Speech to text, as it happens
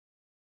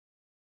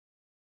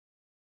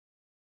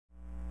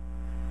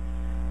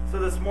So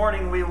this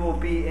morning we will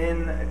be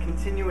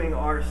continuing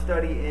our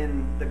study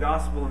in the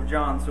Gospel of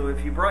John. So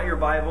if you brought your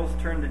Bibles,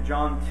 turn to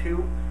John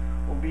 2.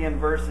 We'll be in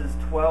verses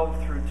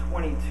 12 through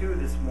 22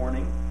 this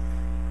morning.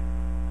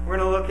 We're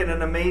going to look at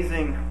an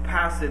amazing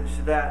passage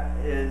that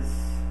is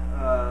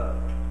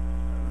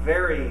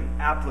very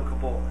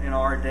applicable in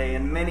our day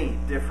in many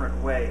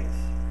different ways.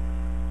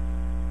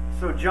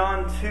 So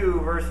John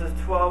 2, verses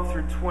 12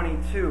 through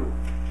 22.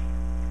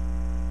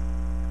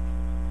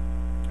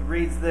 It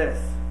reads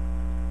this.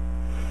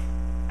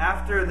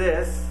 After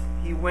this,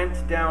 he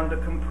went down to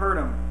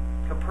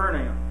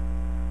Capernaum,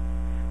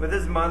 with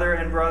his mother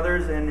and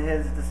brothers and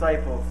his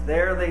disciples.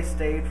 There they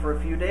stayed for a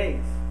few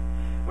days.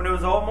 When it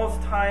was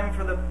almost time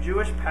for the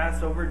Jewish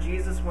Passover,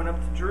 Jesus went up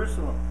to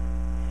Jerusalem.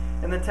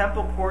 In the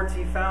temple courts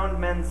he found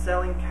men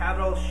selling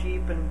cattle,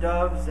 sheep, and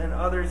doves, and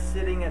others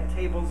sitting at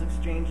tables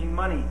exchanging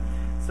money.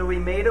 So he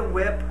made a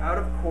whip out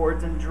of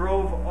cords and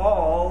drove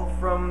all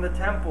from the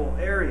temple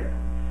area,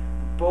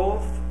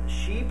 both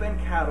sheep and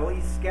cattle.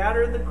 He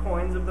scattered the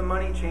coins of the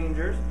money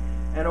changers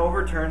and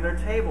overturned their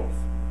tables.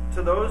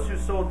 To those who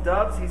sold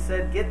doves he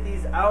said, "Get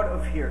these out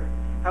of here.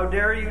 How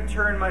dare you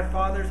turn my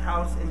Father's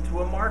house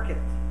into a market?"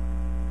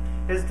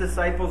 His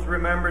disciples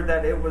remembered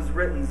that it was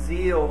written,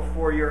 "Zeal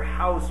for your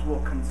house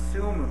will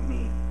consume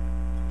me."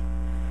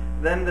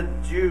 Then the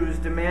Jews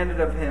demanded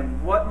of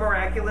him, "What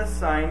miraculous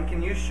sign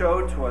can you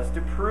show to us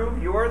to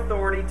prove your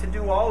authority to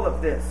do all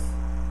of this?"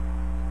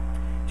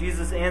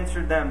 Jesus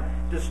answered them,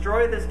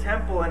 "Destroy this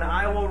temple, and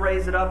I will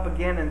raise it up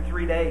again in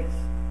 3 days."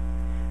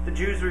 The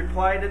Jews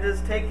replied, "It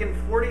has taken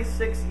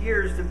 46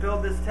 years to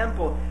build this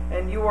temple,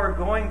 and you are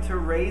going to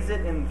raise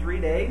it in 3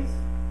 days?"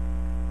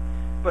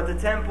 But the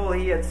temple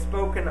he had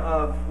spoken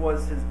of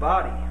was his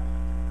body.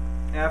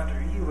 After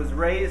he was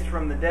raised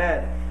from the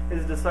dead,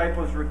 his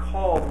disciples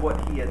recalled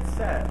what he had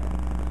said.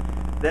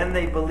 Then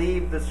they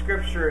believed the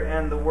scripture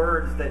and the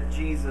words that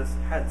Jesus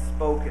had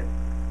spoken.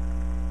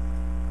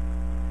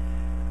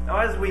 Now,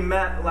 as we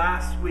met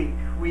last week,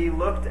 we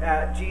looked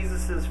at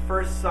Jesus'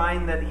 first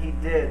sign that he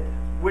did,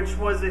 which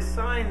was a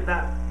sign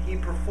that he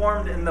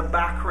performed in the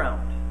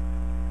background,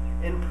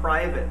 in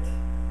private,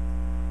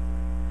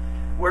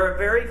 where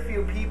very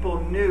few people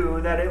knew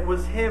that it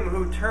was him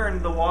who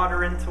turned the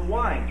water into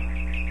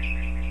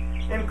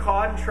wine. In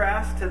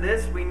contrast to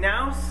this, we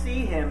now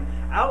see him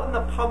out in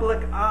the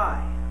public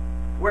eye,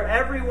 where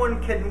everyone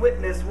can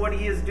witness what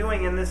he is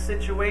doing in this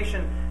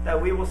situation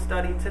that we will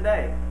study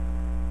today.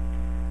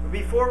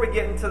 Before we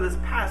get into this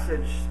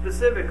passage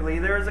specifically,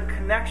 there is a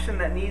connection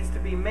that needs to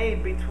be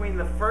made between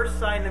the first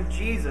sign of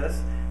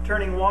Jesus,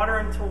 turning water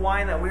into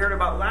wine that we heard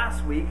about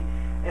last week,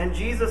 and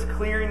Jesus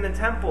clearing the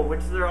temple,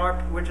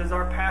 which is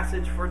our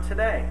passage for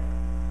today.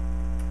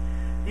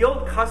 The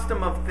old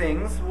custom of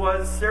things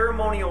was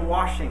ceremonial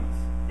washings,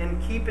 in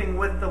keeping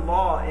with the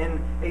law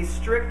in a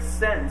strict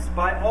sense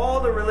by all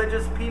the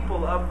religious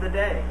people of the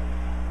day.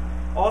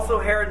 Also,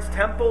 Herod's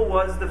temple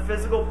was the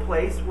physical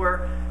place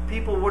where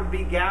people would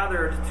be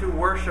gathered to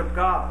worship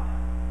God.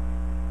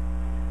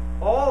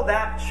 All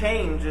that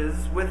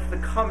changes with the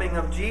coming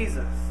of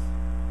Jesus.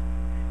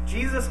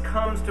 Jesus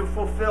comes to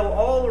fulfill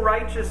all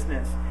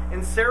righteousness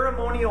in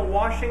ceremonial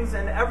washings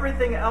and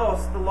everything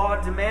else the law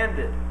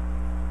demanded.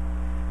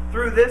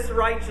 Through this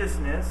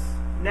righteousness,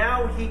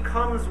 now he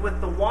comes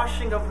with the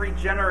washing of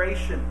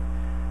regeneration,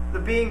 the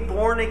being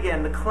born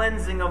again, the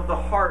cleansing of the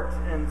heart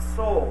and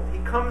soul. He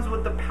comes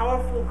with the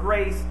powerful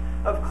grace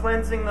of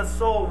cleansing the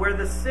soul, where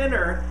the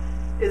sinner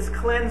is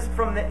cleansed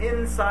from the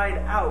inside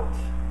out.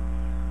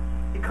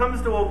 He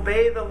comes to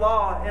obey the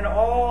law in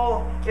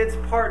all its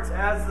parts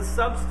as the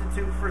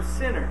substitute for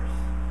sinners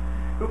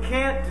who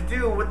can't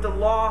do what the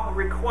law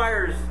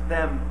requires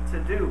them to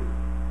do.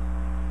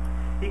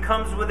 He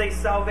comes with a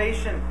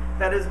salvation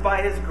that is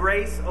by his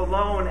grace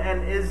alone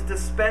and is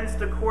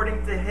dispensed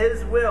according to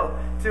his will,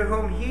 to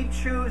whom he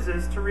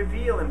chooses to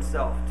reveal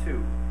himself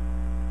to.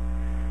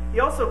 He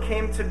also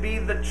came to be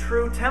the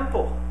true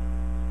temple,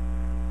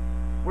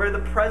 where the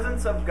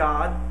presence of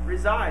God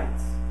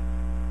resides.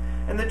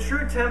 And the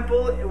true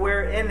temple,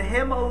 where in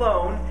him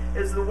alone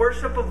is the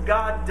worship of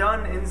God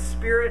done in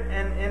spirit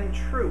and in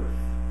truth.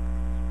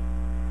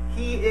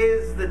 He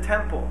is the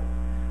temple,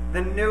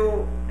 the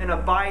new and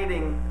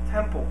abiding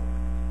temple.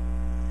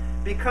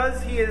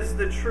 Because he is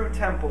the true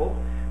temple,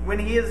 when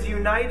he is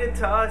united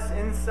to us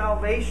in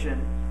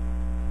salvation,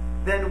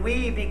 then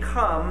we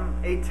become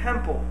a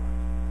temple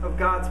of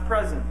God's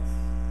presence,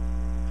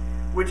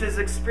 which is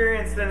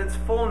experienced in its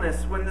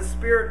fullness when the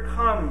Spirit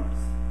comes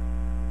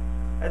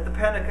at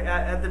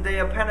the day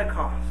of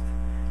Pentecost,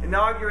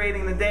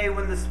 inaugurating the day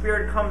when the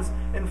Spirit comes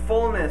in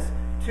fullness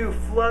to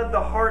flood the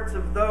hearts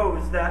of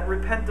those that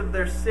repent of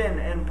their sin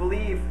and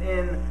believe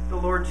in the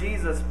Lord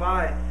Jesus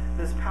by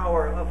this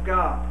power of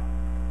God.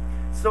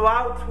 So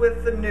out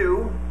with the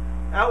new,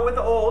 out with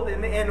the old,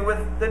 and in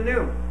with the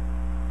new.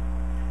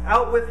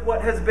 Out with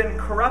what has been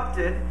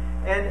corrupted,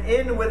 and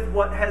in with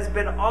what has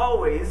been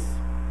always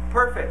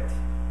perfect,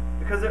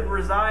 because it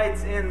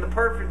resides in the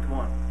perfect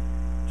one,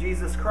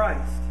 Jesus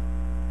Christ,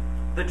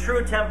 the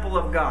true temple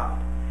of God,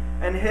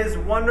 and his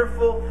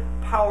wonderful,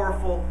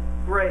 powerful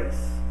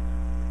grace.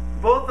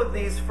 Both of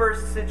these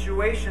first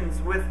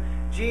situations with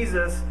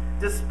Jesus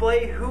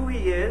display who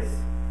he is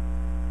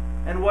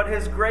and what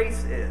his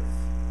grace is.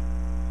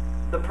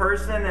 The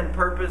person and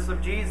purpose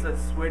of Jesus,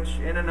 which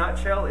in a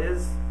nutshell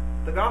is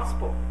the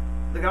gospel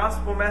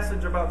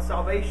message about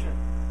salvation.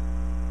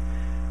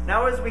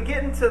 Now, as we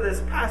get into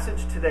this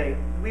passage today,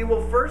 we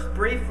will first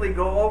briefly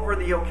go over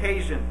the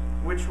occasion,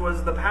 which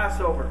was the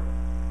Passover.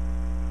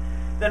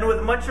 Then,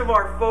 with much of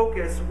our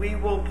focus, we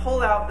will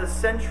pull out the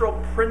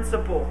central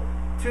principle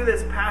to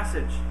this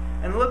passage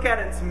and look at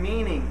its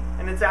meaning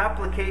and its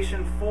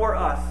application for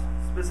us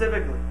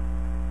specifically.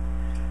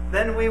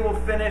 Then we will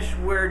finish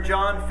where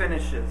John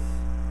finishes,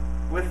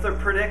 with the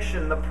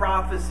prediction, the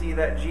prophecy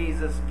that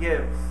Jesus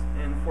gives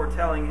in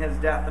foretelling his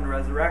death and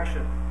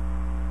resurrection.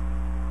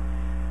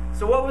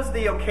 So what was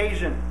the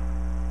occasion?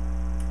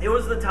 It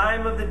was the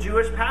time of the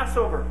Jewish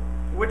Passover,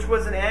 which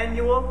was an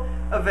annual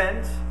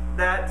event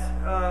that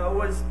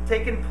was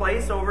taking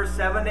place over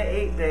 7 to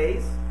 8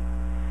 days.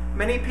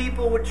 Many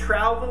people would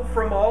travel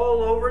from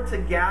all over to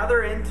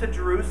gather into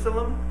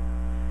Jerusalem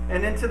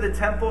and into the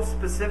temple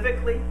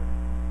specifically.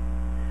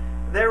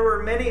 There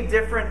were many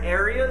different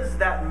areas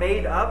that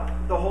made up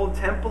the whole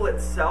temple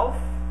itself.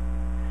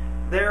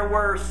 There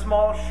were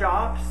small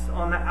shops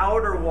on the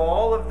outer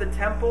wall of the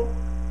temple.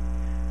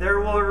 There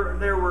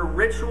were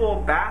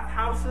ritual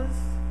bathhouses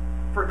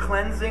for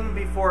cleansing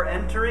before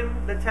entering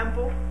the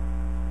temple.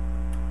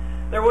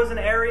 There was an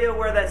area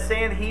where the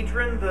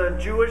Sanhedrin, the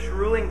Jewish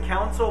ruling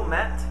council,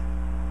 met.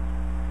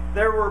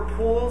 There were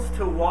pools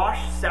to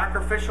wash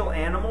sacrificial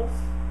animals.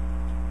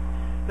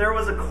 There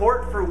was a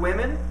court for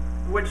women,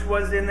 which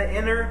was in the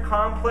inner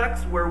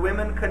complex where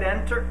women could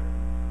enter.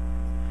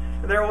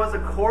 There was a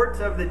court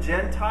of the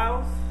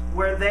Gentiles,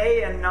 where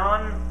they and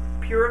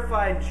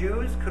non-purified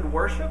Jews could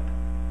worship.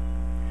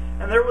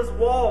 And there was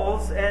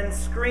walls and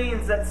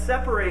screens that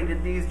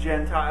separated these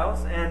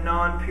Gentiles and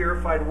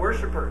non-purified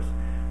worshipers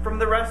from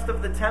the rest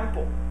of the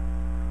temple.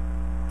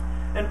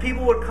 And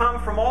people would come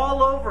from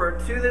all over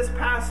to this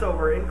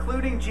Passover,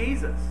 including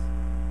Jesus.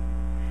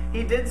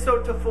 He did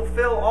so to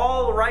fulfill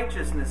all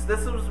righteousness.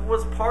 This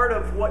was part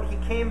of what he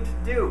came to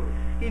do.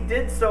 He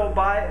did so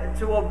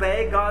to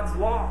obey God's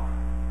law.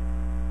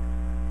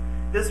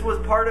 This was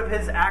part of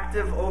his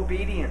active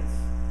obedience.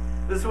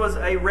 This was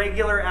a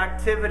regular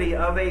activity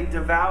of every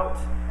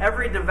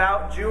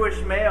devout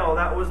Jewish male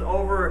that was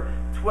over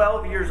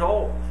 12 years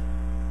old.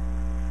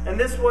 And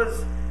this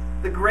was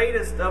the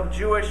greatest of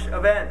Jewish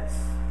events.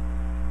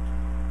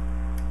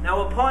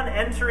 Now, upon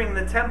entering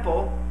the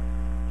temple,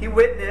 he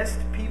witnessed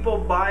people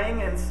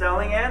buying and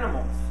selling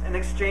animals and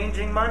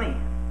exchanging money.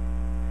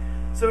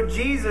 So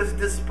Jesus,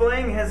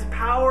 displaying his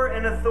power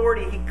and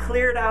authority, he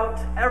cleared out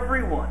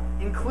everyone,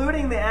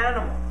 including the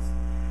animals,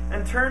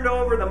 and turned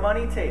over the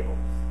money tables.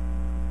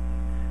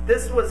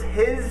 This was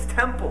his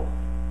temple,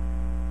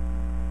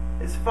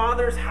 his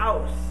Father's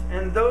house,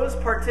 and those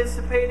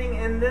participating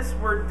in this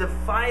were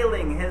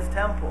defiling his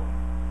temple,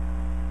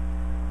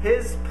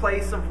 his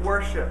place of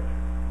worship,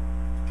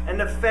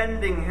 and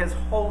offending his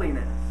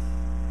holiness.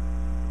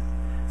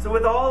 So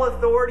with all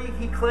authority,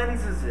 he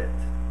cleanses it.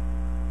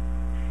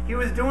 He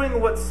was doing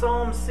what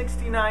Psalm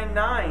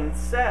 69:9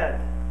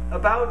 said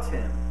about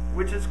him,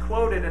 which is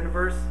quoted in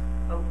verse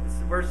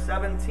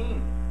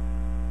 17.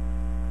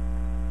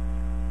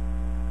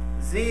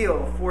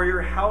 Zeal for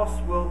your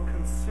house will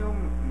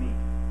consume me.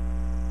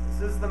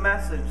 This is the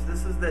message.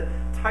 This is the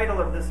title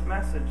of this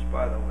message,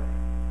 by the way.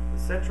 The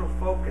central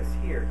focus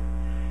here.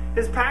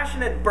 His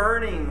passionate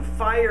burning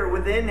fire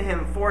within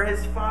him for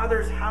his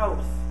Father's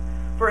house,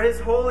 for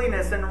his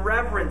holiness and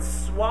reverence,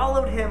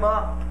 swallowed him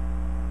up.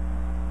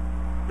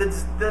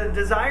 The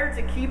desire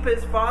to keep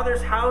his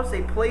Father's house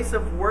a place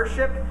of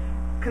worship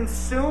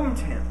consumed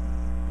him.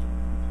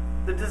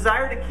 The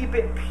desire to keep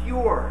it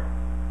pure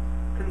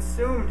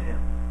consumed him.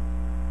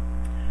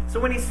 So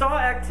when he saw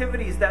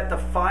activities that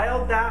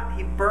defiled that,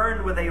 he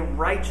burned with a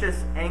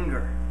righteous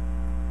anger.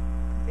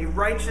 A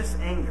righteous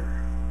anger.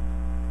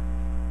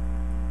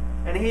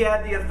 And he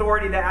had the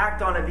authority to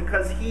act on it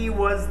because he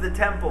was the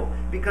temple,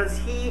 because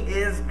he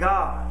is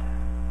God,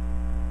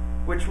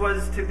 which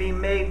was to be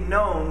made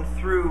known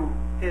through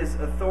his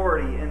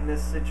authority in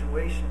this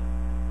situation.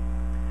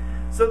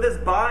 So this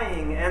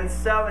buying and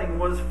selling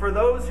was for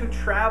those who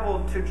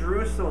traveled to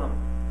Jerusalem,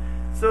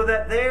 so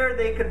that there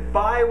they could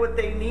buy what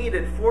they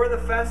needed for the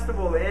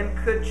festival and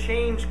could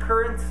change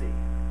currency.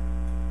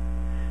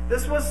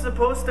 This was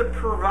supposed to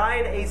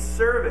provide a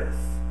service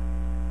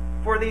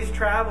for these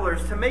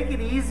travelers to make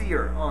it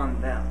easier on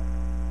them.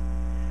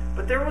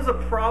 But there was a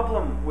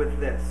problem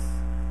with this.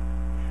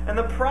 And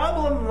the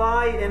problem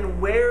lied in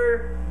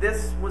where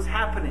this was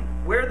happening,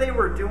 where they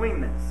were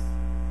doing this.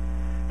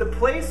 The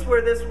place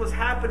where this was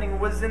happening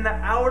was in the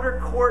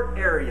outer court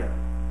area.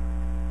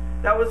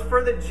 That was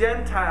for the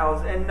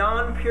Gentiles and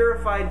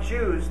non-purified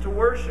Jews to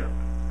worship.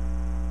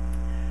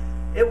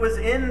 It was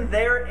in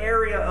their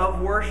area of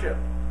worship.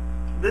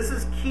 This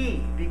is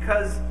key,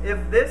 because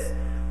if this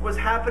was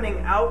happening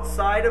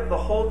outside of the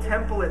whole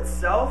temple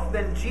itself,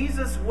 then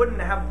Jesus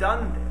wouldn't have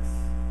done this.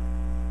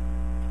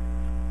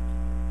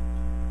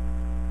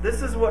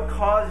 This is what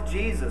caused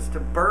Jesus to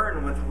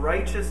burn with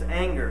righteous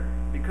anger,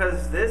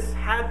 because this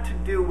had to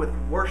do with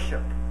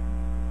worship.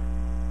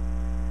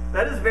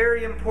 That is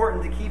very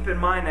important to keep in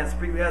mind as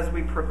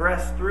we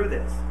progress through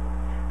this.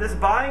 This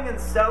buying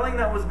and selling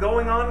that was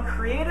going on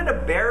created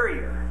a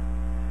barrier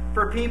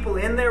for people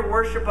in their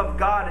worship of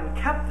God and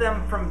kept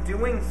them from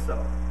doing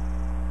so.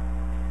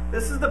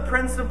 This is the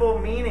principal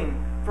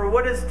meaning for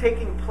what is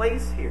taking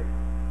place here.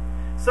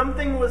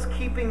 Something was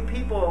keeping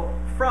people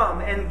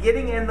from and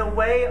getting in the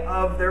way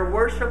of their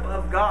worship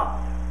of God.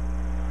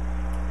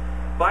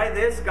 By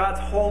this, God's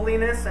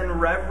holiness and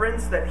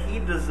reverence that He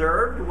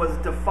deserved was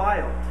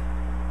defiled,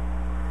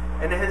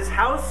 and His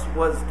house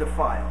was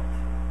defiled.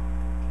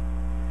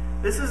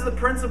 This is the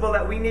principle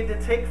that we need to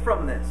take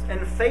from this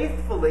and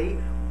faithfully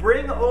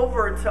bring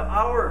over to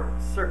our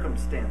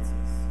circumstances.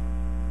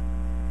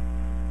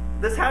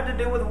 This had to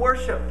do with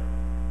worship.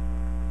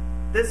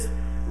 This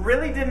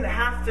really didn't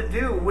have to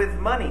do with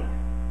money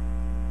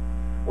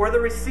or the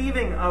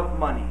receiving of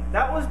money.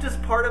 That was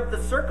just part of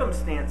the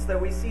circumstance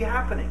that we see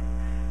happening.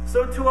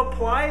 So to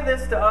apply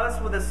this to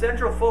us with a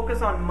central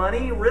focus on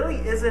money really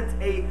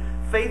isn't a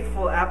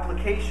faithful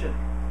application.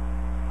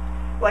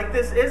 Like,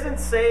 this isn't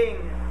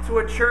saying to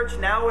a church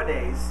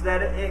nowadays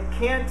that it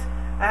can't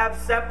have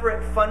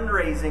separate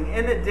fundraising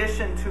in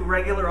addition to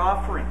regular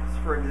offerings,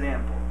 for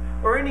example,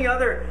 or any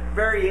other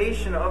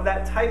variation of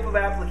that type of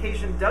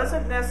application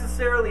doesn't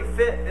necessarily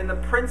fit in the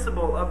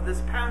principle of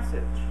this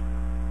passage.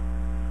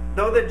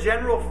 Though the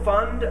general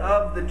fund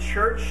of the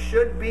church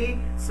should be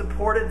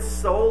supported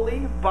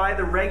solely by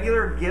the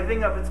regular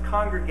giving of its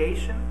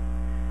congregation,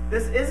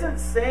 this isn't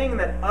saying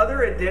that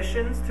other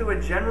additions to a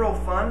general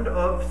fund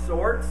of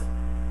sorts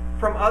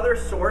from other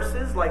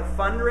sources like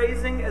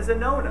fundraising is a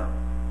no-no.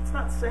 It's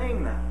not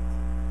saying that.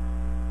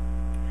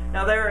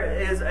 Now, there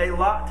is a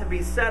lot to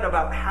be said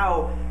about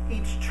how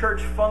each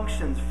church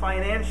functions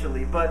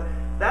financially, but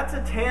that's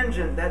a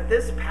tangent that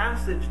this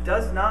passage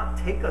does not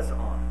take us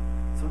on.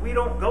 So we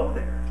don't go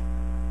there.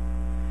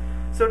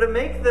 So to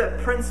make the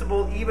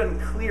principle even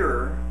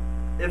clearer,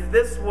 if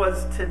this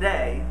was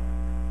today,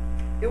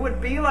 it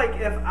would be like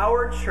if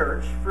our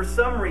church, for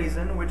some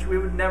reason, which we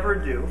would never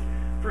do,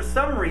 for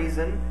some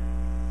reason,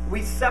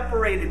 we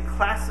separated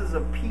classes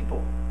of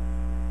people.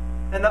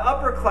 And the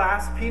upper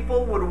class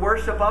people would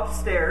worship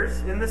upstairs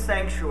in the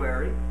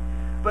sanctuary,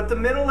 but the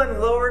middle and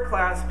lower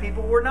class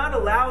people were not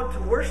allowed to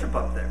worship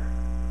up there.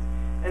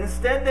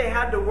 Instead, they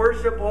had to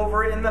worship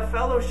over in the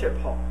fellowship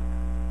hall.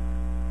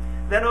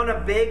 Then on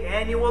a big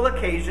annual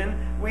occasion,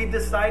 we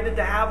decided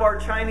to have our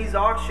Chinese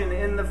auction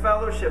in the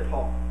fellowship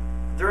hall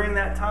during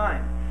that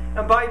time.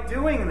 And by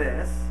doing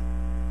this,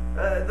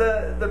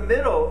 the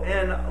middle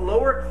and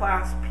lower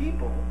class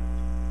people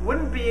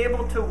wouldn't be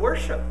able to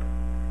worship.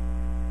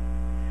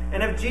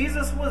 And if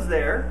Jesus was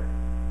there,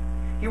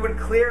 He would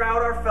clear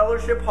out our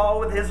fellowship hall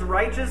with His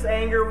righteous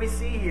anger we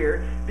see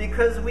here,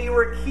 because we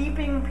were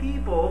keeping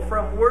people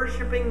from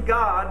worshiping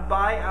God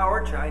by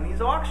our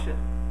Chinese auction.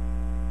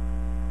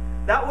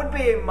 That would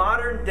be a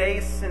modern day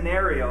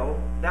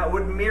scenario that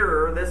would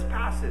mirror this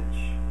passage.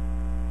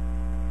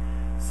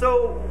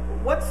 So,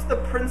 what's the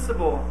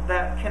principle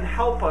that can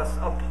help us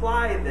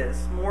apply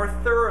this more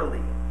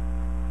thoroughly?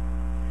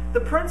 The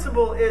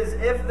principle is,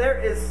 if there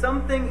is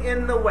something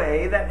in the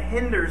way that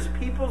hinders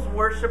people's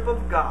worship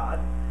of God,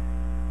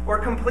 or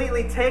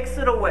completely takes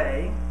it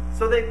away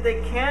so that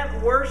they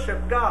can't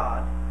worship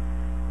God,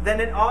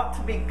 then it ought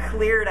to be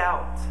cleared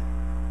out,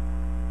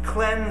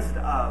 cleansed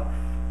of.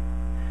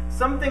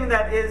 Something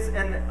that is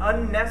an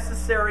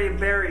unnecessary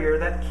barrier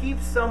that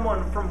keeps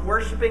someone from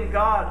worshiping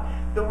God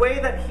the way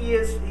that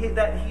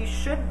he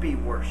should be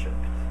worshipped.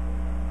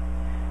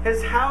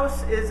 His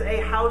house is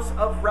a house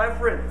of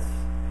reverence.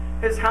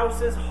 His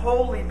house is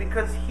holy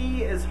because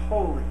He is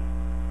holy.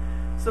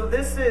 So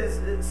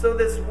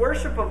this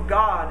worship of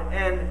God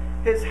and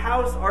His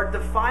house are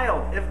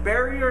defiled if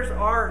barriers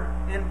are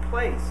in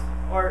place,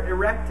 are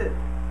erected.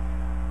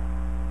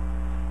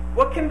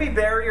 What can be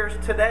barriers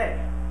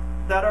today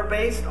that are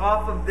based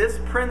off of this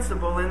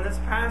principle in this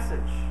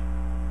passage?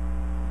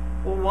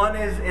 Well, one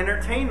is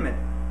entertainment.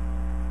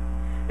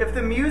 If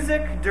the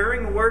music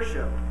during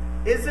worship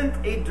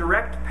isn't a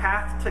direct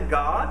path to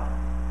God,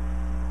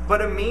 but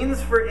a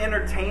means for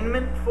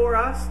entertainment for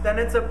us, then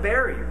it's a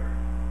barrier.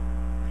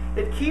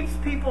 It keeps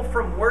people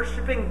from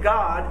worshiping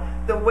God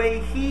the way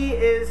He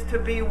is to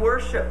be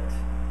worshipped.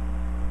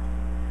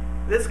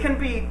 This can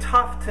be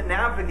tough to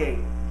navigate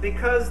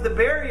because the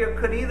barrier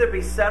could either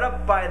be set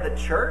up by the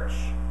church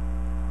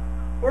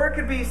or it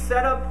could be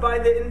set up by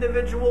the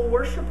individual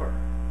worshiper.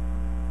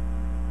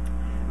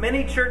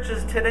 Many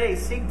churches today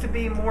seek to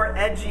be more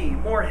edgy,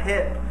 more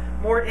hip,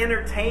 more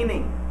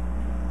entertaining,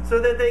 so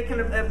that they can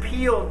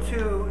appeal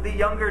to the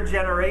younger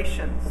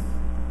generations.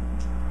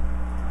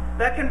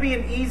 That can be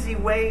an easy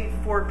way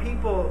for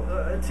people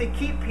to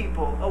keep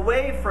people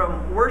away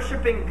from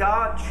worshiping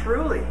God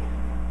truly.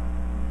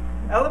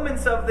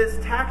 Elements of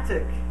this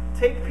tactic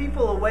take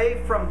people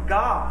away from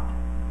God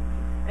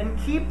and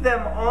keep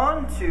them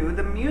onto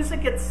the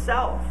music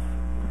itself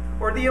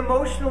or the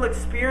emotional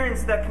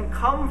experience that can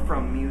come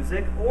from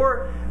music,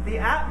 or the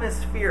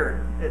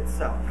atmosphere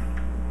itself.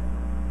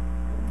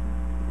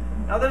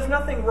 Now, there's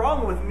nothing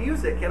wrong with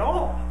music at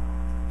all.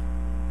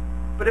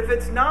 But if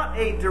it's not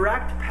a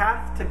direct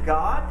path to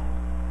God,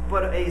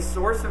 but a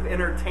source of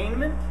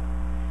entertainment,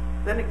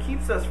 then it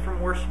keeps us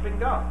from worshiping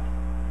God.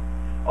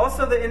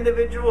 Also, the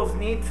individuals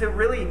need to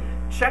really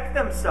check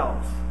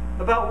themselves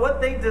about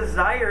what they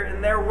desire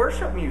in their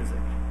worship music.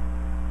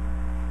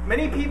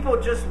 Many people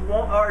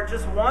are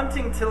just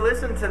wanting to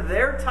listen to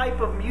their type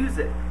of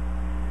music.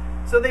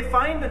 So they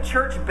find a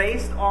church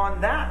based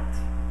on that.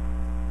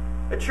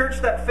 A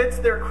church that fits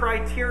their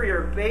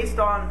criteria based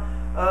on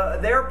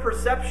their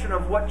perception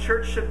of what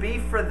church should be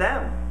for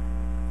them.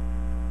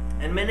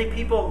 And many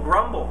people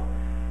grumble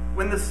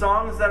when the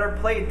songs that are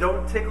played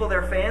don't tickle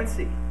their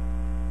fancy,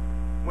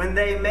 when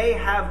they may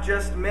have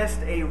just missed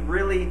a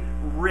really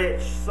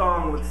rich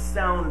song with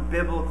sound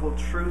biblical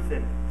truth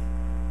in it.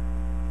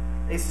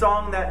 A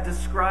song that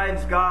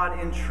describes God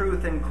in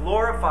truth and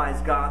glorifies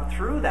God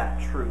through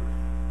that truth.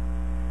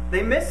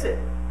 They miss it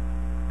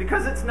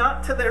because it's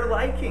not to their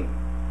liking.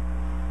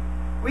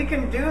 We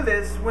can do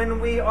this when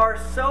we are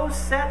so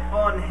set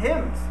on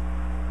hymns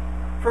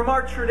from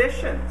our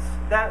traditions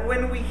that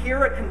when we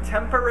hear a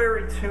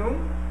contemporary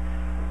tune,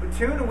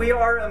 we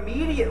are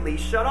immediately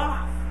shut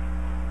off.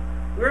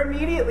 We're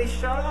immediately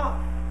shut off.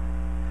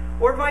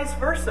 Or vice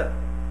versa.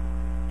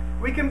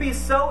 We can be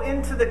so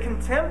into the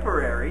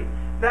contemporary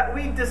that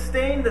we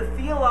disdain the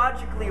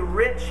theologically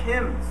rich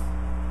hymns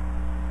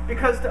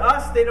because to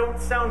us they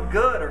don't sound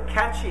good or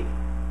catchy.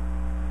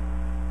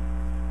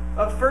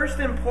 Of first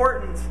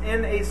importance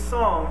in a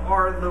song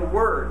are the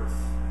words.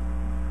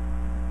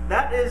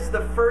 That is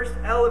the first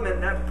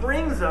element that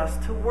brings us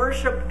to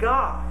worship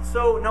God.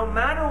 So no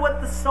matter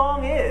what the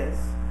song is,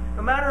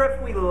 no matter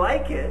if we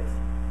like it,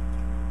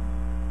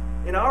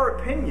 in our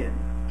opinion,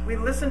 we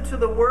listen to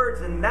the words,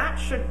 and that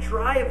should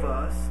drive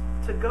us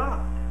to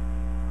God.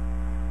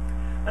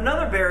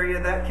 Another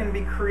barrier that can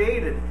be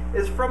created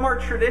is from our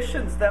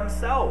traditions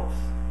themselves.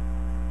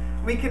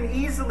 We can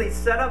easily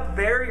set up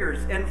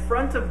barriers in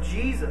front of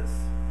Jesus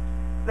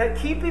that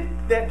keep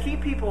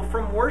people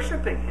from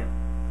worshiping him.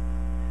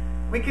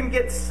 We can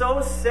get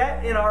so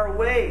set in our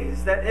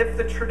ways that if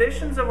the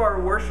traditions of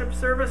our worship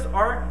service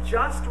aren't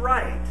just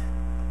right,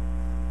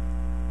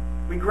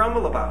 we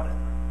grumble about it.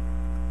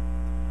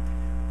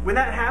 When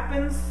that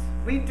happens,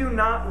 we do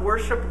not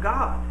worship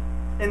God.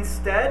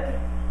 Instead,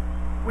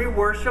 we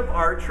worship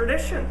our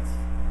traditions.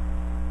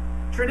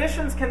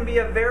 Traditions can be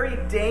a very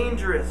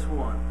dangerous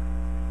one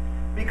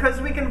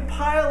because we can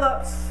pile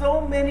up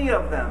so many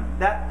of them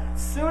that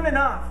soon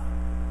enough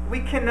we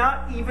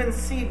cannot even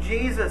see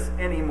Jesus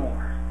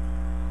anymore.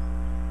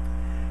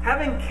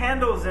 Having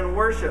candles in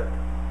worship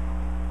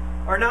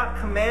are not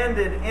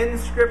commanded in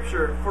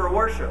Scripture for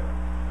worship.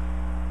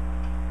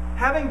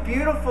 Having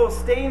beautiful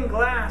stained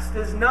glass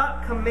is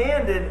not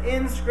commanded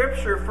in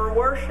Scripture for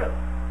worship.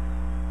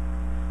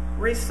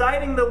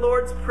 Reciting the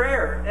Lord's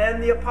Prayer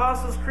and the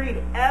Apostles'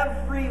 Creed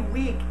every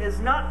week is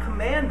not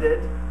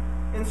commanded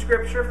in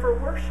Scripture for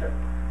worship.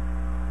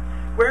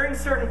 Wearing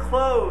certain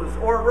clothes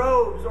or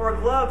robes or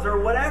gloves or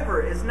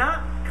whatever is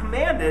not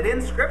commanded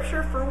in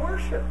Scripture for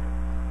worship.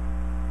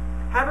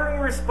 Having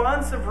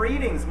responsive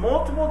readings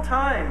multiple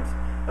times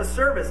a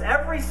service,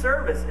 every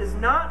service, is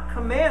not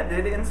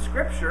commanded in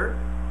Scripture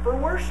for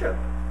worship.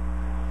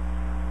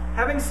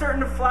 Having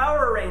certain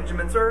flower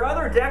arrangements or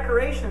other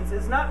decorations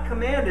is not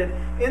commanded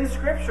in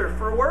Scripture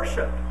for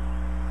worship.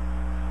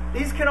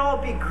 These can all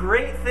be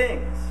great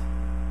things.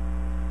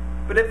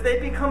 But if they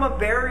become a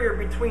barrier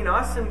between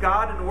us and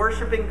God and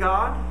worshiping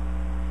God,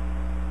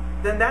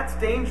 then that's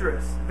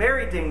dangerous,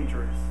 very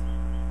dangerous.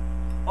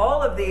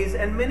 All of these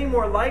and many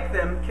more like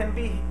them can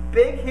be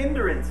big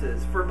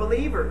hindrances for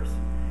believers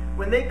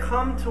when they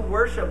come to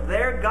worship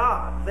their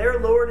God, their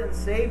Lord and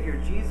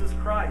Savior, Jesus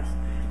Christ.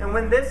 And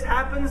when this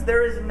happens,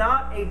 there is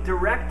not a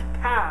direct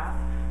path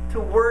to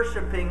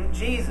worshiping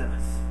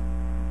Jesus.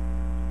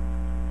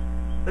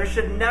 There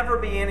should never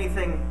be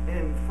anything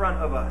in front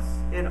of us,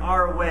 in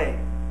our way,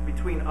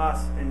 between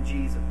us and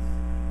Jesus.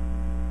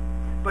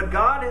 But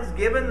God has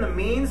given the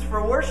means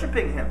for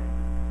worshiping him.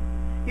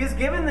 He has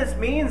given this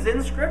means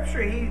in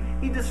Scripture.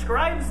 He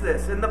describes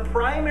this. And the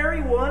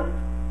primary one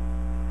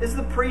is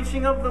the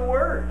preaching of the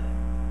Word.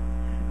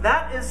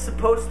 That is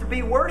supposed to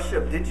be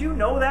worship. Did you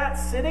know that?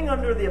 Sitting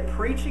under the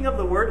preaching of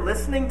the Word,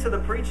 listening to the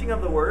preaching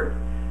of the Word,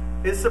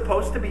 is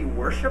supposed to be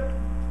worship.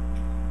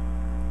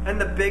 And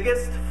the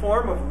biggest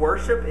form of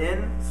worship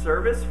in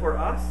service for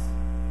us.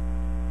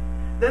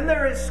 Then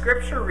there is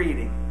Scripture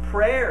reading,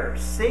 prayer,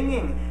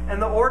 singing,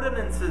 and the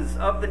ordinances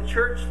of the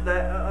church,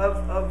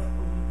 of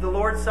the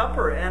Lord's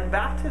Supper and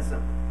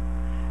baptism.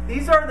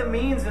 These are the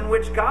means in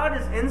which God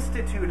has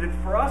instituted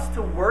for us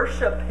to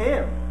worship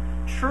him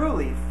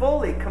truly,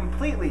 fully,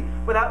 completely,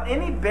 without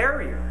any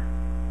barrier.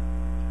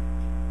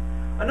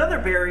 Another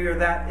barrier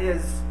that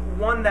is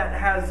one that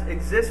has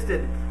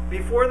existed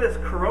before this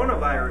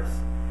coronavirus,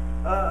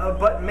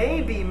 but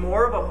may be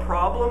more of a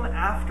problem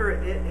after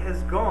it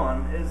has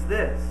gone, is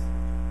this.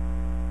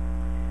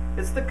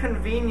 It's the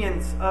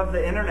convenience of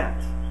the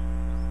internet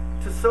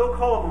to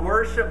so-called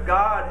worship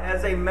God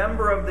as a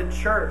member of the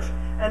church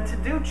and to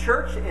do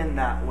church in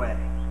that way.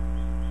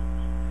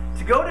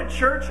 To go to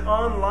church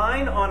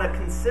online on a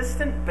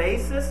consistent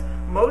basis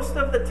most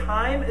of the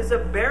time is a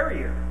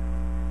barrier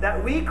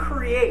that we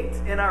create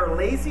in our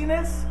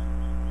laziness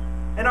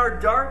and our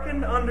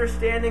darkened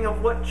understanding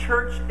of what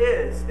church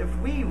is if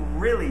we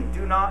really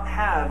do not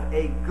have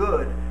a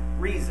good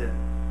reason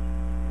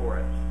for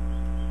it.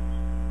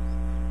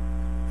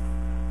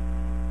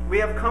 We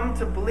have come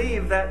to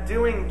believe that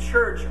doing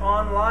church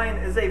online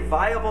is a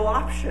viable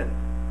option.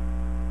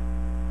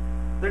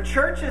 The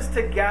church is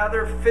to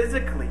gather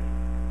physically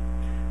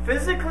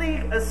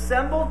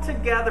assembled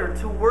together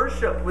to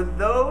worship with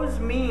those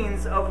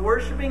means of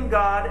worshiping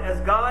God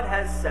as God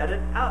has set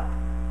it up,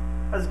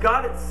 as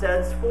God it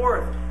sets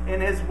forth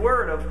in His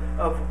Word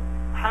of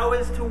how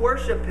is to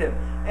worship Him,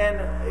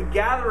 and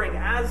gathering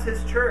as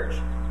His church.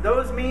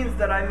 Those means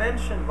that I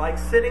mentioned, like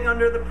sitting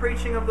under the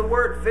preaching of the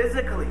Word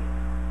physically,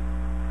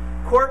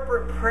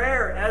 corporate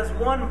prayer as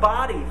one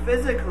body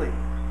physically,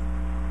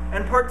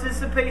 and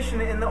participation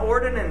in the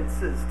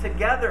ordinances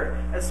together,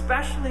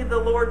 especially the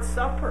Lord's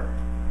Supper.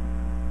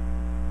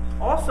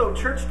 Also,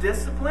 church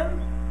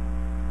discipline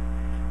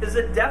is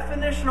a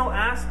definitional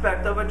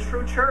aspect of a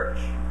true church.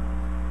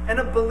 And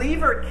a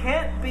believer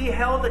can't be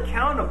held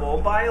accountable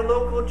by a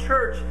local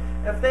church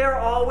if they are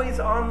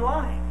always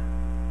online.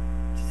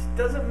 It just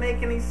doesn't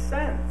make any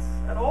sense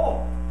at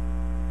all.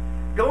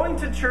 Going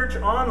to church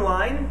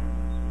online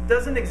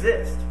doesn't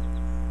exist.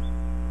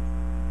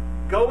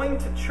 Going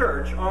to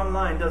church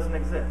online doesn't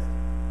exist.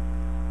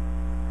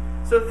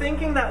 So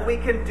thinking that we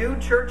can do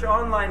church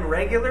online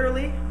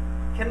regularly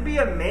can be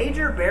a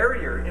major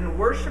barrier in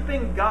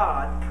worshiping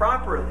God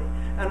properly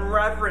and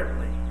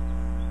reverently.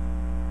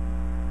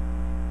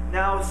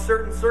 Now,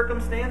 certain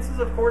circumstances,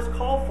 of course,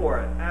 call for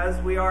it,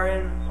 as we are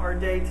in our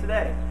day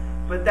today.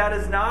 But that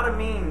is not a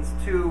means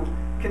to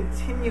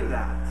continue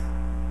that.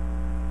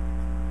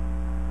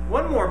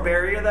 One more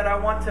barrier that I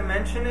want to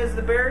mention is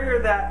the barrier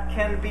that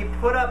can be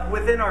put up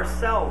within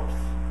ourselves.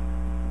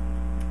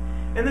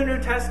 In the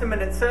New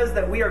Testament, it says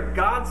that we are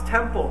God's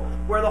temple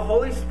where the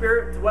Holy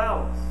Spirit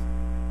dwells.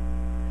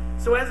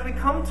 So as we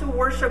come to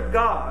worship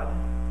God,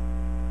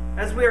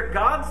 as we are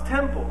God's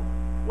temple,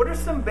 what are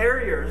some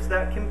barriers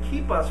that can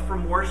keep us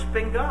from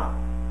worshiping God?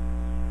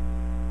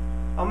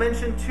 I'll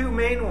mention two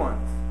main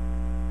ones.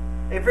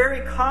 A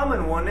very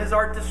common one is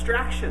our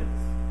distractions.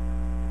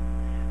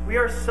 We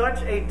are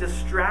such a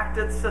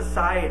distracted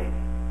society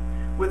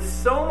with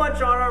so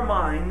much on our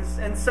minds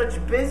and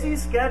such busy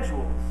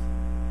schedules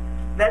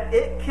that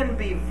it can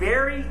be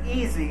very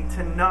easy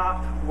to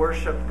not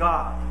worship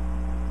God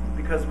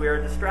because we are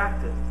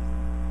distracted.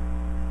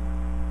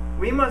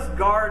 We must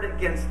guard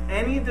against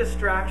any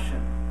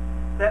distraction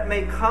that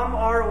may come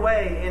our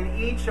way in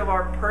each of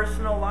our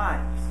personal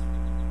lives.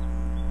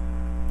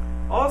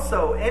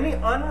 Also, any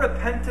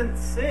unrepentant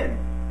sin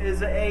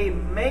is a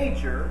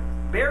major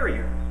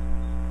barrier.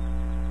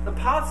 The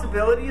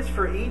possibilities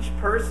for each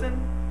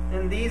person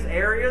in these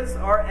areas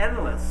are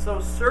endless,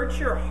 so search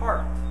your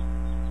heart.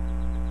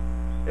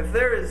 If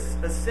there is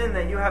a sin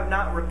that you have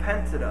not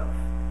repented of,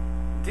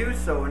 do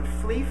so and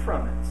flee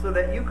from it so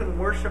that you can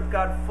worship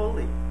God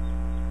fully,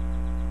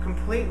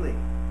 completely.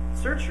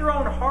 Search your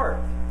own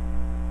heart.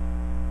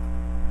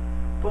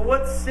 But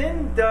what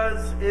sin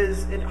does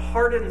is it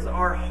hardens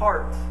our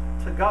heart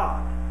to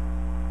God.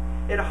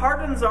 It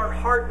hardens our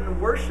heart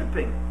in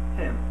worshiping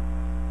Him.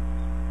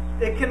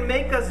 It can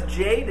make us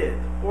jaded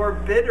or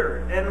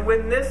bitter. And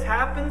when this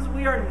happens,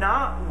 we are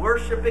not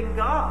worshiping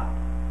God.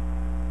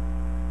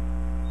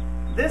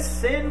 This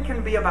sin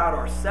can be about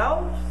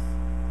ourselves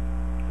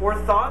or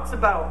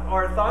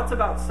our thoughts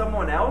about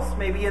someone else,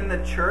 maybe in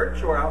the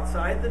church or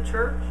outside the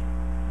church.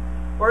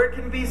 Or it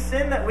can be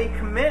sin that we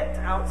commit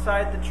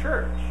outside the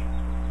church.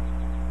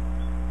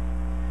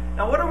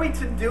 Now, what are we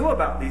to do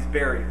about these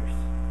barriers?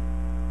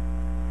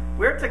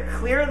 We're to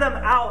clear them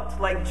out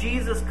like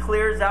Jesus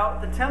clears out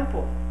the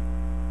temple.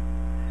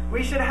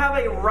 We should have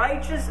a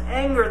righteous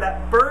anger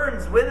that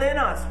burns within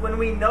us when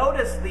we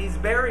notice these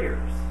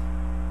barriers.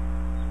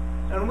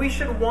 And we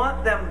should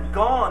want them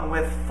gone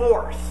with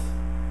force.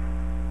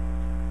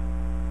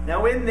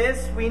 Now, in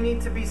this, we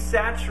need to be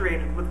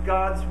saturated with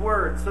God's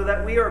Word so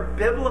that we are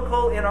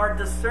biblical in our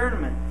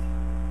discernment.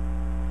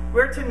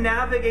 We're to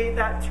navigate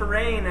that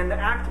terrain and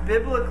act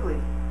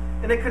biblically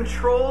in a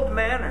controlled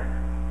manner,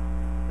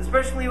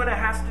 especially when it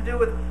has to do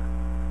with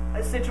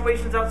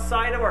situations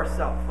outside of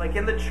ourselves, like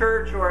in the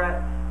church or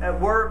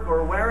at work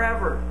or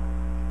wherever.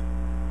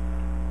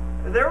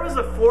 There was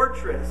a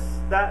fortress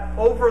that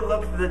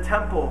overlooked the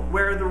temple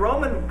where the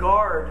Roman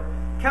guard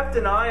kept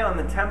an eye on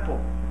the temple.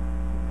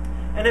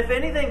 And if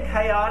anything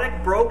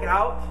chaotic broke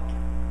out,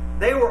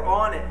 they were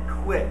on it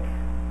quick.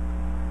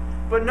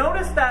 But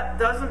notice that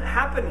doesn't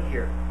happen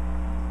here.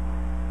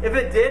 If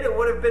it did, it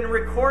would have been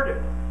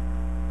recorded,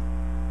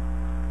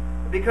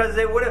 because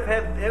it would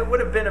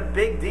have been a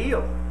big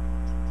deal.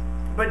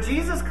 But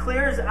Jesus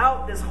clears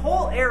out this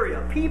whole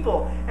area,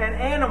 people and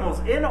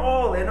animals in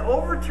all, and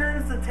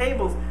overturns the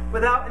tables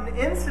without an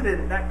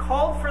incident that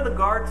called for the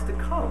guards to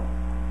come.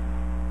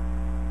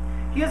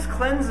 He is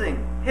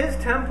cleansing his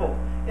temple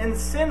in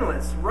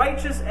sinless,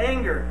 righteous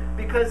anger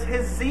because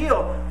his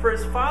zeal for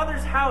his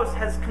Father's house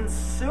has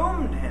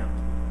consumed him.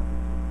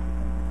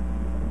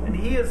 And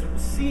he is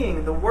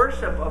seeing the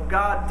worship of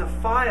God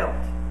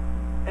defiled,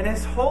 and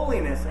his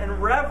holiness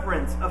and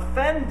reverence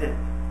offended,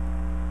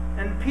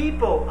 and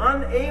people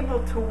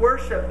unable to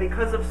worship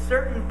because of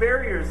certain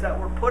barriers that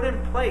were put in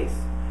place,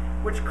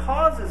 which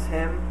causes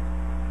him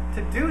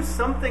to do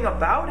something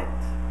about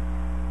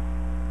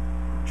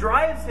it,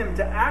 drives him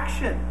to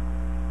action.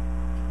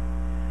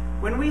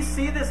 When we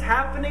see this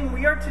happening,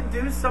 we are to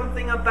do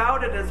something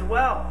about it as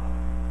well,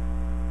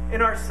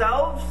 in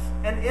ourselves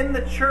and in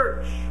the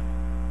church.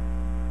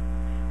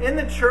 In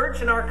the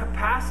church, in our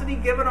capacity,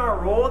 given our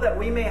role that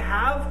we may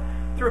have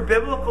through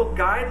biblical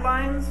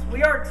guidelines,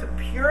 we are to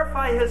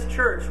purify his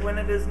church when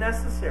it is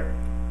necessary.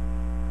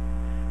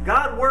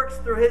 God works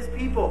through his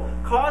people,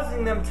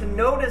 causing them to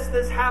notice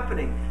this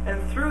happening,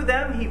 and through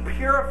them he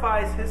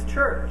purifies his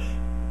church.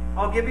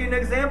 I'll give you an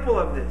example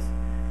of this.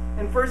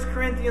 In 1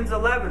 Corinthians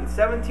 11,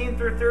 17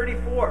 through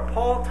 34,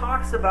 Paul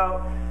talks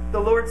about the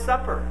Lord's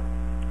Supper,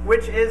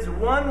 which is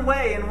one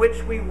way in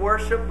which we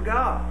worship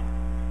God.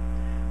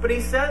 But he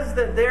says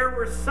that there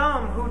were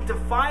some who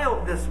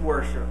defiled this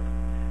worship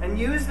and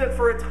used it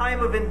for a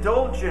time of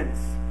indulgence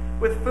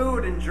with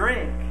food and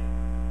drink.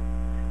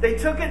 They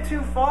took it too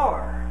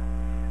far,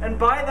 and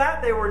by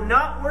that they were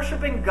not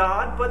worshiping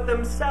God but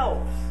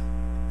themselves.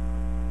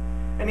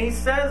 And he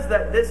says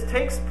that this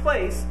takes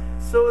place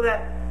so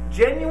that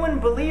genuine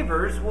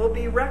believers will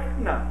be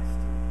recognized.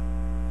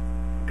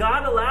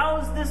 God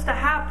allows this to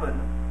happen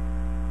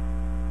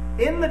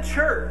in the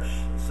church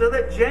so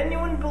that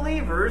genuine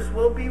believers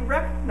will be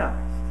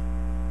recognized.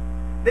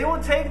 They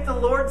will take the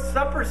Lord's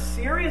Supper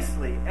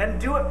seriously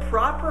and do it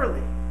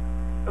properly,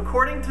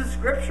 according to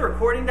Scripture,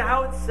 according to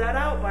how it's set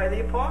out by the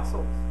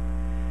apostles.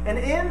 And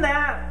in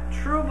that,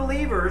 true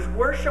believers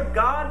worship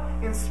God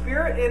in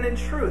spirit and in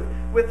truth,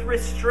 with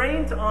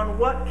restraint on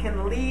what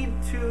can lead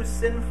to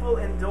sinful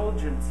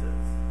indulgences.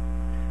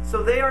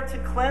 So they are to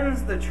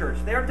cleanse the church,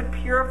 they are to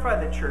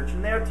purify the church,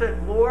 and they are to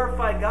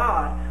glorify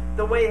God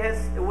the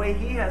way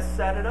he has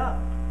set it up,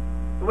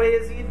 the way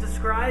as he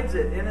describes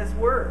it in his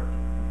word.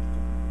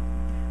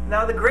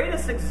 Now, the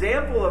greatest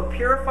example of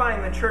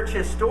purifying the church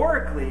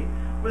historically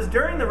was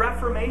during the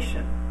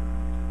Reformation.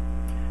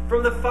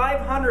 From the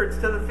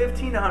 500s to the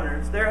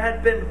 1500s, there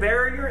had been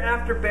barrier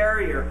after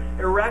barrier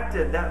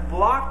erected that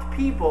blocked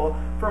people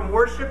from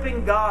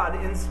worshiping God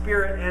in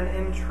spirit and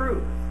in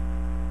truth.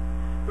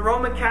 The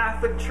Roman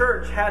Catholic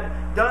Church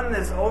had done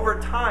this over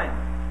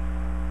time.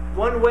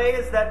 One way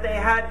is that they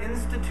had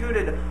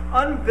instituted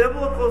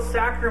unbiblical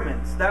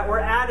sacraments that were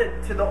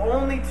added to the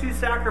only two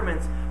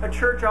sacraments a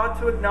church ought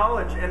to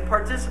acknowledge and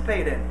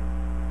participate in.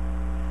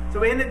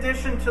 So in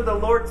addition to the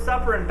Lord's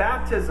Supper and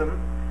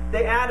baptism,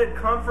 they added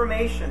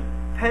confirmation,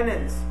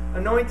 penance,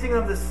 anointing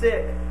of the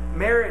sick,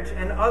 marriage,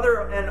 and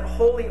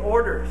holy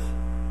orders.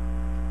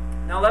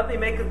 Now let me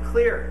make it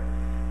clear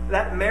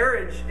that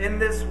marriage in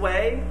this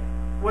way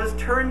was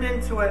turned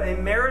into a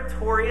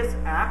meritorious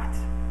act,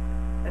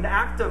 an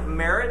act of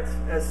merit,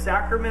 a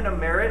sacrament of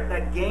merit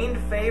that gained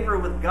favor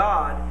with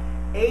God,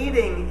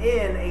 aiding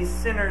in a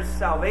sinner's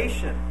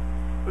salvation.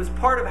 It was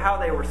part of how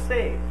they were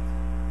saved.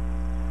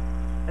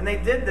 And they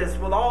did this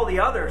with all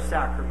the other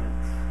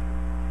sacraments.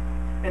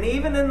 And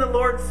even in the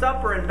Lord's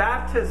Supper and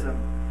baptism,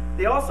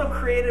 they also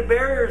created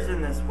barriers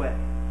in this way.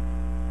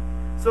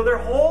 So their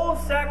whole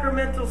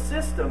sacramental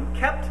system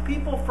kept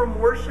people from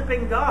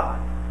worshiping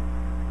God.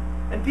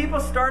 And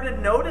people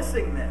started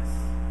noticing this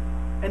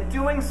and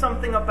doing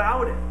something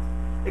about it.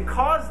 It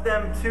caused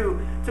them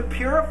to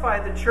purify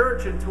the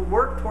church and to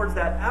work towards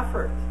that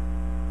effort.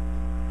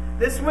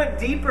 This went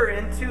deeper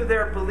into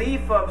their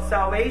belief of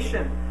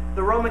salvation,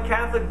 the Roman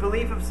Catholic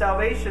belief of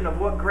salvation,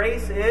 of what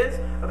grace is,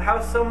 of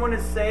how someone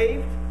is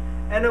saved,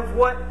 and of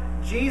what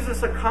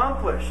Jesus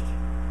accomplished.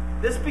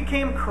 This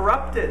became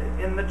corrupted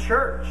in the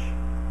church.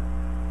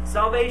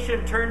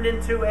 Salvation turned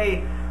into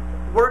a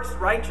works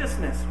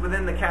righteousness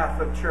within the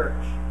Catholic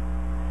Church.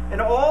 And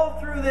all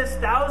through this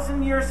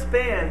 1,000-year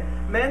span,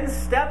 men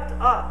stepped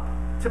up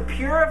to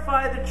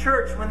purify the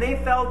church when they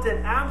felt it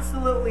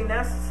absolutely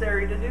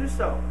necessary to do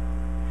so.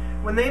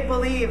 When they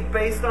believed,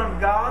 based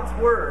on God's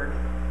word,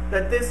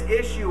 that this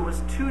issue was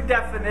too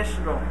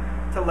definitional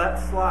to let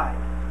slide.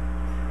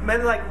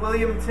 Men like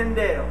William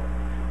Tyndale,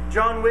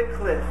 John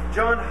Wycliffe,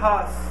 John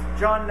Huss,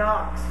 John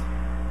Knox,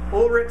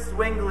 Ulrich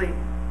Zwingli,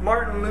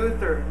 Martin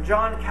Luther,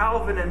 John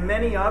Calvin, and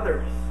many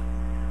others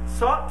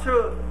sought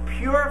to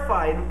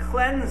purify and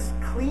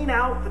clean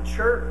out the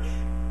church.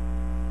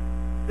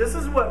 This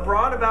is what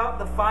brought about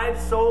the 5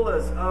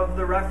 solas of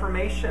the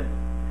Reformation,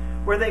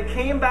 where they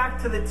came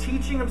back to the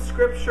teaching of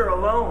Scripture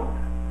alone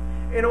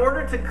in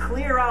order to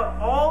clear out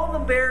all the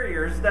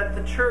barriers that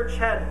the church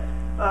had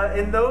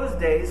in those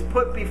days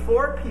put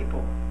before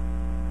people,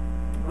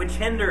 which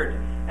hindered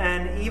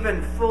and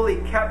even fully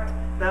kept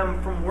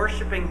them from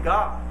worshiping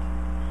God.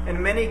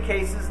 In many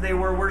cases, they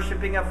were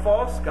worshiping a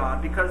false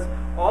god because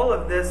all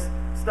of this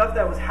stuff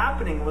that was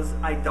happening was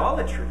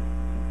idolatry.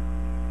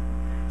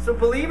 So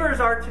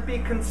believers are to be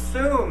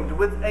consumed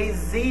with a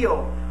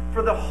zeal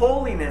for the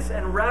holiness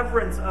and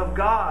reverence of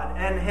God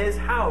and His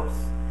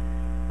house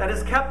that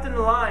is kept in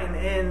line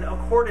in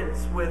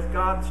accordance with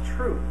God's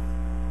truth.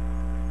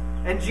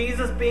 And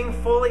Jesus being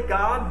fully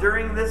God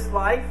during this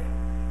life,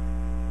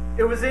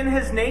 it was in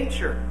His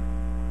nature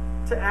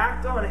to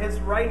act on His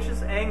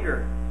righteous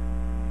anger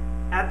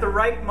at the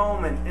right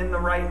moment in the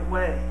right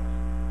way.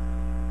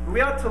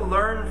 We ought to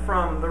learn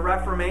from the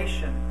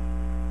Reformation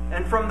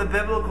and from the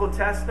biblical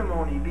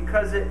testimony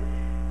because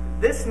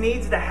this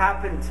needs to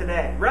happen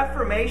today.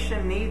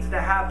 Reformation needs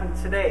to happen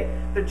today.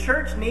 The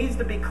church needs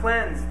to be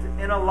cleansed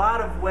in a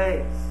lot of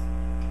ways.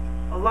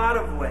 A lot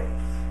of ways.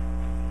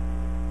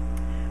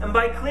 And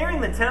by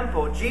clearing the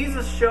temple,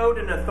 Jesus showed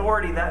an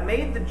authority that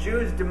made the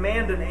Jews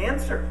demand an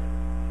answer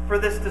for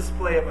this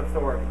display of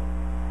authority.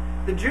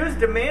 The Jews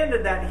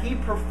demanded that He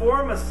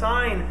perform a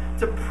sign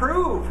to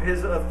prove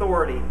His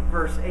authority,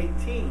 verse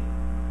 18.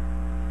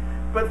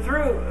 But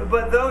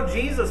though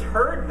Jesus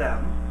heard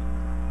them,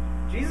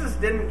 Jesus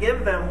didn't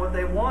give them what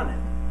they wanted.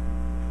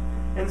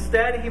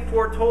 Instead, He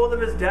foretold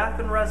of His death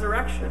and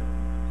resurrection.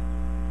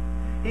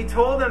 He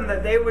told them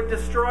that they would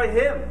destroy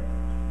Him,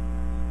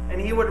 and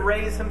He would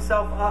raise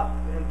Himself up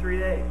in 3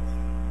 days.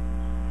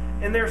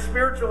 In their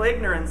spiritual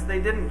ignorance, they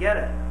didn't get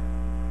it.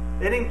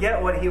 They didn't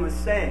get what He was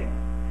saying.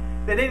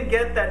 They didn't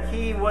get that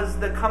He was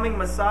the coming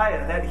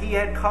Messiah, that He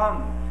had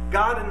come,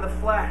 God in the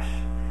flesh,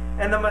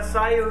 and the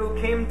Messiah who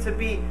came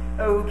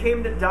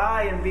to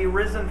die and be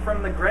risen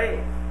from the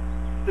grave,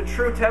 the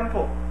true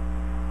temple.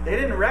 They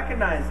didn't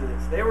recognize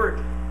this. They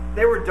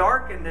were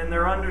darkened in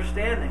their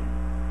understanding.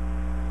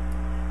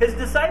 His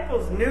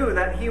disciples knew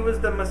that He was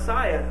the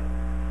Messiah,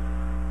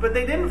 but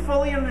they didn't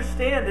fully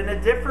understand in a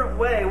different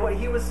way what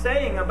He was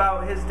saying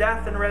about His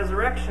death and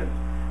resurrection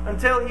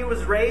until He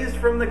was raised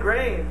from the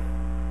grave.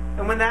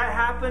 And when that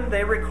happened,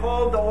 they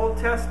recalled the Old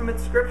Testament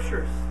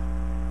scriptures,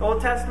 the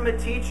Old Testament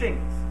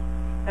teachings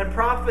and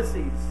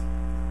prophecies,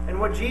 and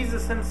what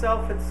Jesus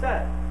Himself had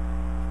said.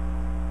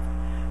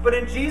 But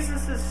in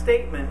Jesus'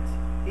 statement,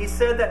 He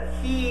said that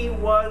He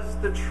was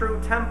the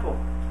true temple.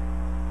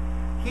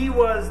 He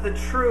was the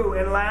true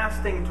and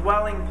lasting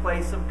dwelling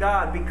place of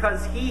God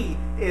because He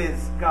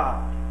is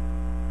God.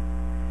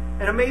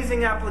 An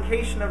amazing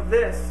application of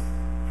this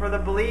for the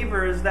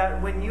believer is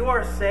that when you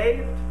are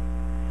saved,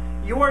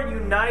 you are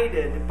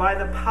united by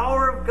the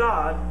power of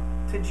God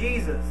to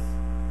Jesus.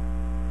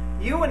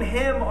 You and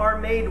Him are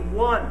made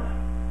one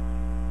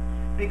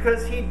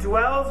because He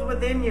dwells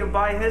within you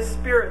by His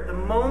Spirit the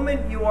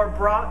moment you are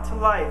brought to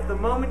life, the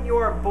moment you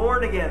are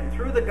born again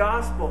through the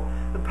gospel,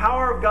 the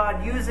power of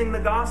God using the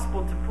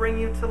gospel to bring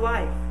you to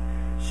life,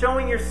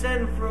 showing your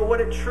sin for what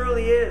it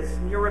truly is,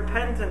 and your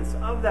repentance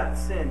of that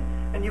sin,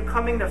 and you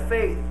coming to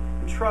faith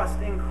and trust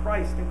in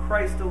Christ and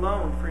Christ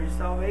alone for your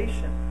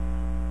salvation.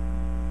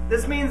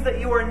 This means that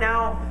you are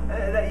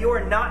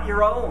not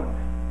your own,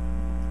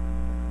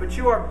 but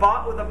you are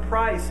bought with a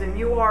price, and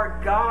you are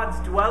God's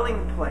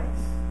dwelling place,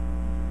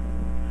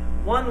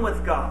 one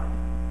with God,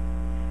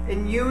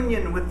 in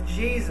union with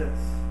Jesus,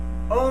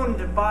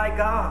 owned by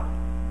God.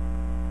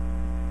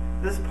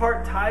 This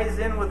part ties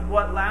in with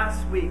what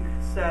last week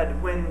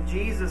said when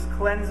Jesus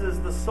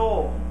cleanses the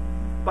soul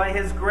by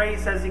His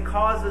grace as He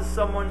causes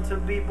someone to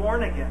be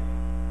born again.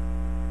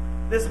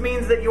 This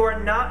means that you are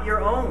not your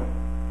own,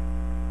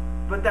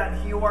 but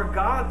that you are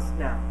God's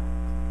now.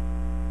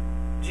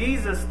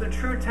 Jesus, the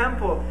true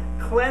temple,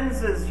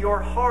 cleanses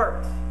your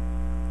heart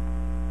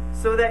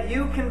so that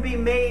you can be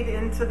made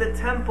into the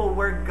temple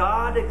where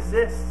God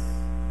exists.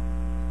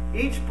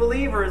 Each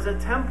believer is a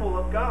temple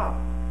of God.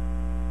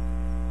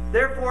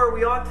 Therefore,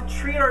 we ought to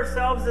treat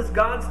ourselves as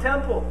God's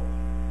temple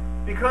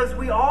because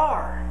we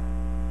are,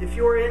 if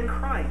you are in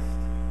Christ.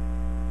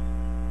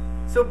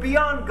 So be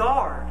on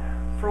guard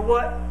for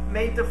what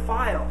may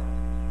defile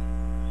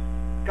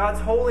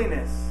God's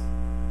holiness,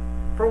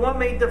 for what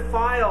may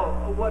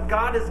defile what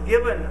God has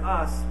given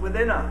us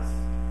within us,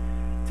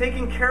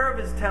 taking care of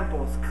His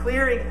temples,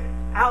 clearing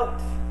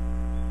out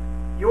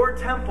your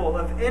temple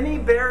of any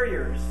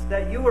barriers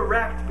that you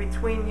erect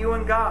between you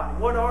and God.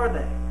 What are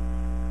they?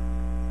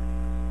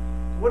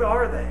 What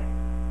are they?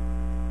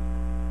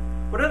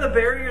 What are the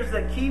barriers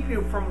that keep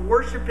you from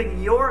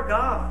worshiping your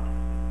God?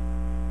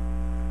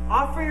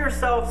 Offer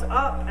yourselves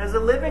up as a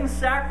living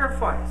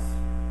sacrifice,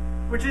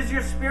 which is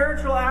your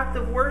spiritual act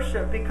of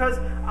worship, because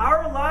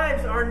our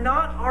lives are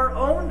not our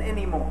own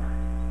anymore.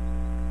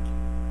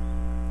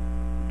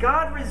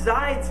 God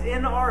resides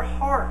in our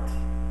heart.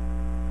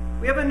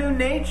 We have a new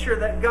nature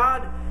that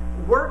God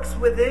works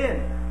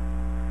within.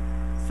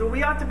 So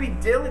we ought to be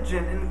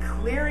diligent in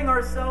clearing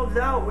ourselves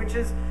out, which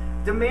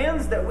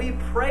demands that we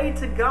pray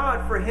to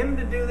God for Him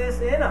to do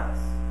this in us.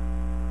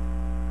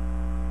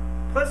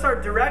 Plus,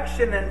 our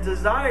direction and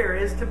desire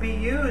is to be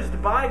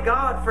used by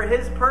God for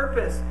His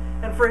purpose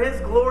and for His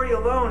glory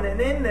alone.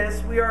 And in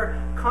this, we are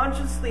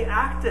consciously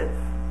active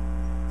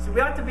So we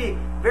have to be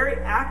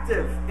very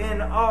active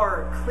in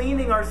our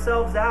cleaning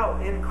ourselves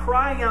out, in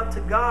crying out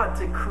to God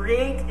to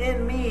create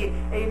in me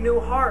a new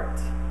heart,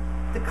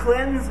 to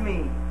cleanse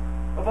me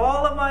of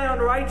all of my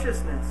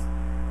unrighteousness,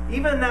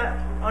 even that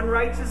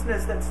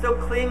unrighteousness that still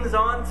clings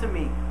on to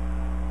me,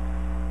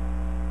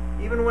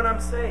 even when I'm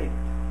saved.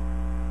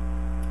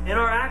 In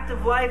our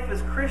active life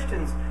as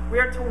Christians, we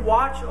are to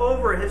watch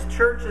over His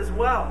church as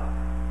well,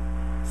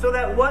 so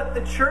that what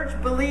the church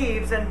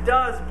believes and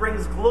does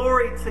brings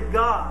glory to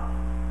God.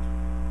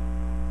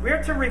 We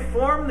are to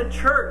reform the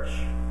church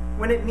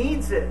when it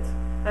needs it,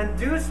 and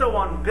do so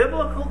on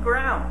biblical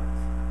grounds.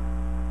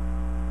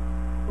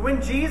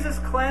 When Jesus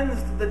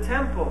cleansed the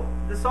temple,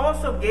 this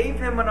also gave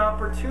Him an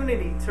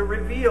opportunity to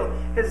reveal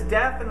His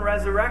death and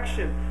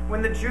resurrection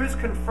when the Jews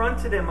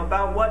confronted Him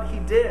about what He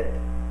did.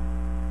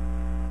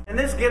 And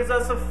this gives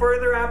us a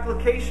further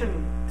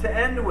application to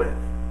end with.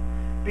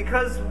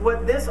 Because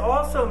what this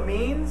also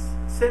means,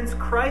 since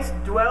Christ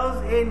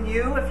dwells in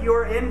you, if you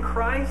are in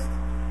Christ,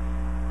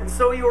 and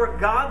so you are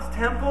God's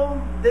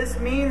temple, this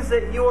means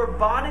that your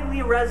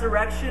bodily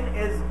resurrection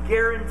is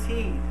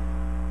guaranteed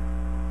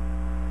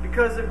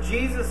because of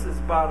Jesus'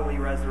 bodily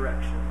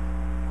resurrection.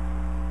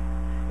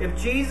 If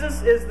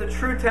Jesus is the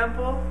true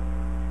temple,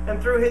 and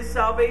through His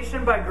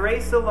salvation by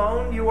grace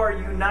alone you are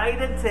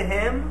united to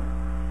Him,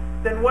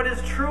 then what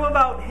is true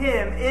about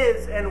Him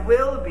is and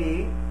will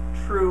be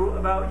true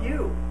about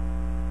you.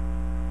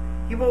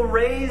 He will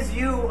raise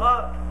you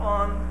up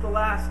on the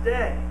last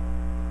day.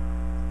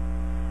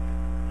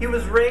 He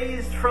was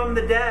raised from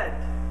the dead,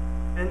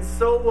 and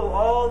so will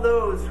all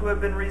those who have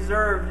been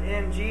reserved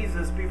in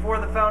Jesus before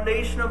the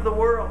foundation of the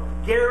world.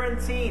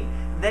 Guaranteed,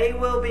 they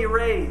will be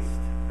raised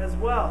as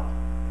well.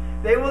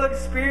 They will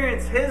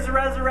experience His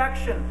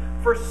resurrection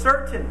for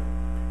certain,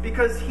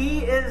 because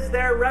He is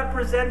their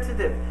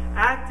representative,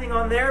 acting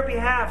on their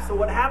behalf. So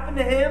what happened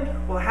to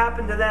Him will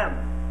happen to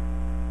them.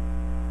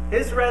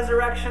 His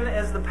resurrection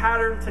is the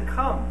pattern to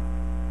come.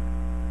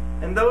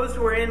 And those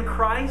who are in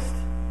Christ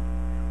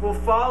will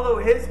follow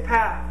His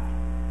path.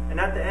 And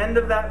at the end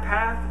of that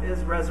path is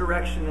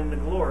resurrection into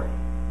glory.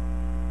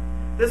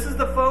 This is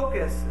the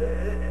focus.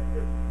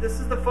 This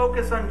is the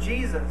focus on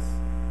Jesus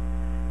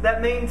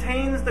that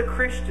maintains the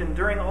Christian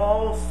during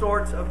all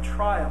sorts of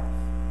trials.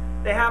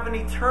 They have an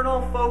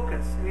eternal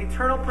focus, an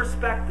eternal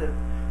perspective,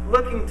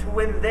 looking to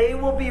when they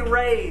will be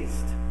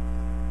raised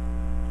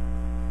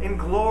in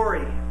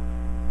glory.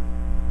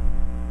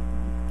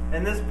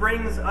 And this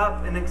brings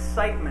up an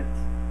excitement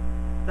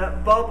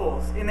that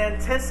bubbles in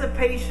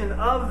anticipation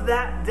of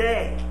that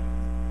day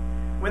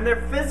when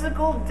their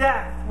physical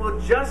death will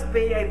just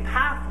be a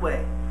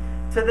pathway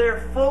to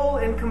their full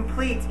and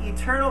complete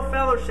eternal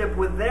fellowship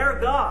with their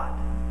God,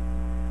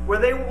 where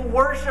they will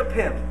worship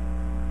Him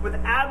with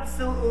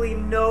absolutely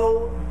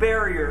no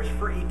barriers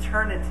for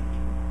eternity.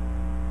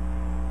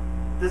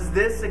 Does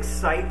this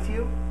excite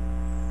you?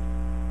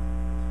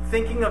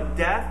 Thinking of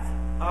death,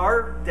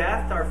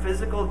 our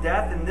physical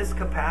death in this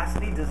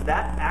capacity, does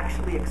that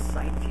actually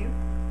excite you?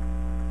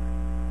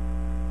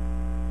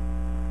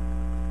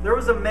 There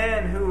was a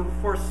man who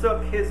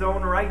forsook his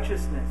own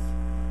righteousness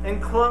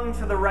and clung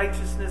to the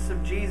righteousness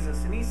of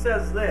Jesus. And he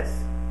says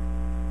this,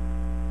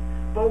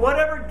 "But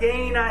whatever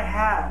gain I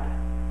had,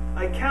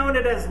 I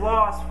counted as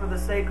loss for the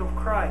sake of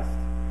Christ.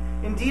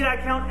 Indeed, I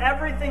count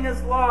everything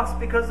as loss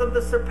because of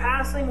the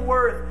surpassing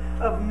worth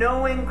of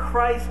knowing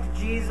Christ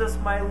Jesus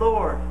my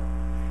Lord.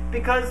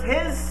 Because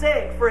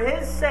for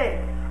His sake,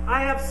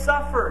 I have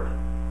suffered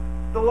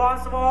the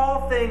loss of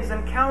all things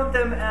and count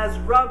them as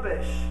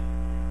rubbish,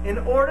 in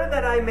order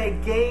that I may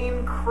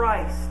gain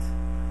Christ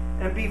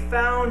and be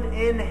found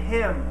in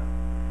Him,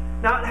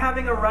 not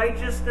having a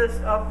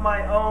righteousness of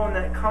my own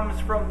that comes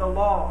from the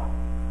law,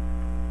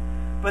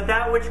 but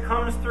that which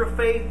comes through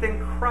faith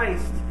in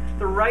Christ,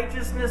 the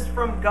righteousness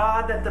from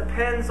God that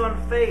depends on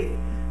faith,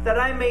 that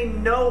I may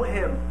know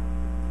Him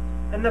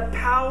and the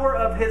power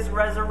of His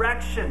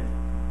resurrection,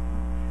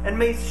 and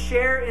may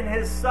share in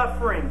His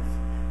sufferings,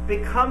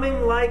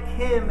 becoming like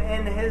Him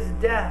in His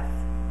death,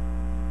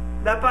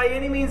 that by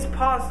any means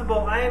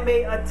possible I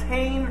may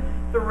attain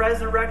the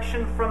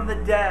resurrection from the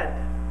dead.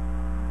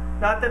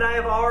 Not that I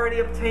have already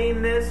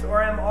obtained this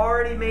or am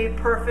already made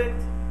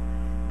perfect,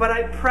 but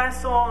I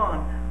press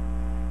on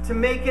to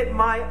make it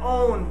my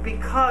own,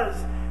 because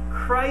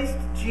Christ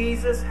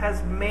Jesus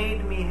has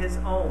made me His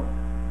own."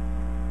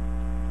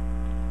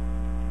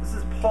 This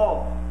is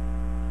Paul.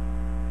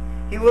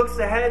 He looks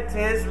ahead to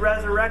His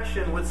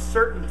resurrection with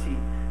certainty,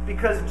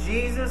 because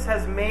Jesus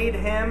has made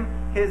Him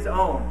His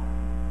own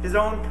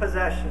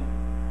possession.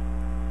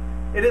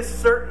 It is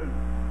certain,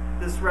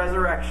 this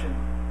resurrection,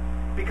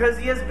 because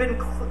He has been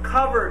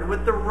covered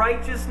with the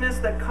righteousness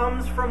that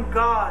comes from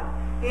God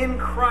in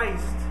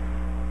Christ.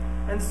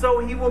 And so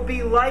He will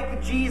be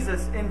like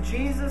Jesus in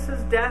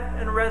Jesus' death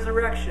and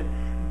resurrection.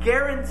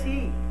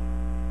 Guaranteed.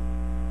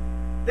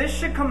 This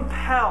should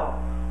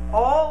compel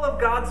all of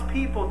God's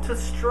people to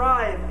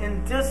strive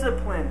in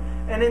discipline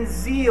and in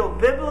zeal,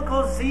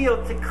 biblical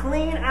zeal, to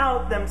clean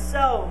out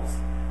themselves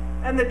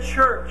and the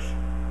church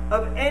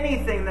of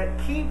anything that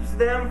keeps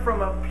them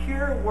from a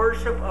pure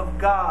worship of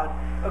God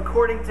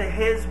according to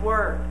His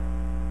Word.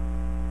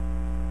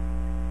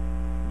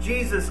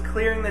 Jesus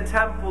clearing the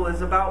temple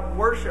is about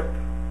worship.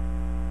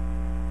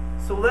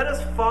 So let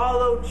us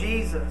follow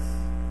Jesus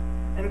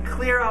and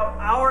clear out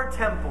our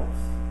temples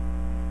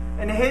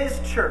and His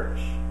church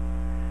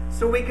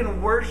so we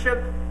can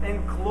worship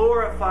and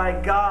glorify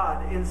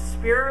God in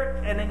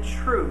spirit and in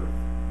truth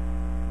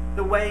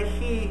the way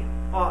He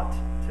ought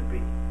to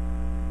be.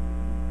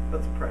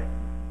 Let's pray.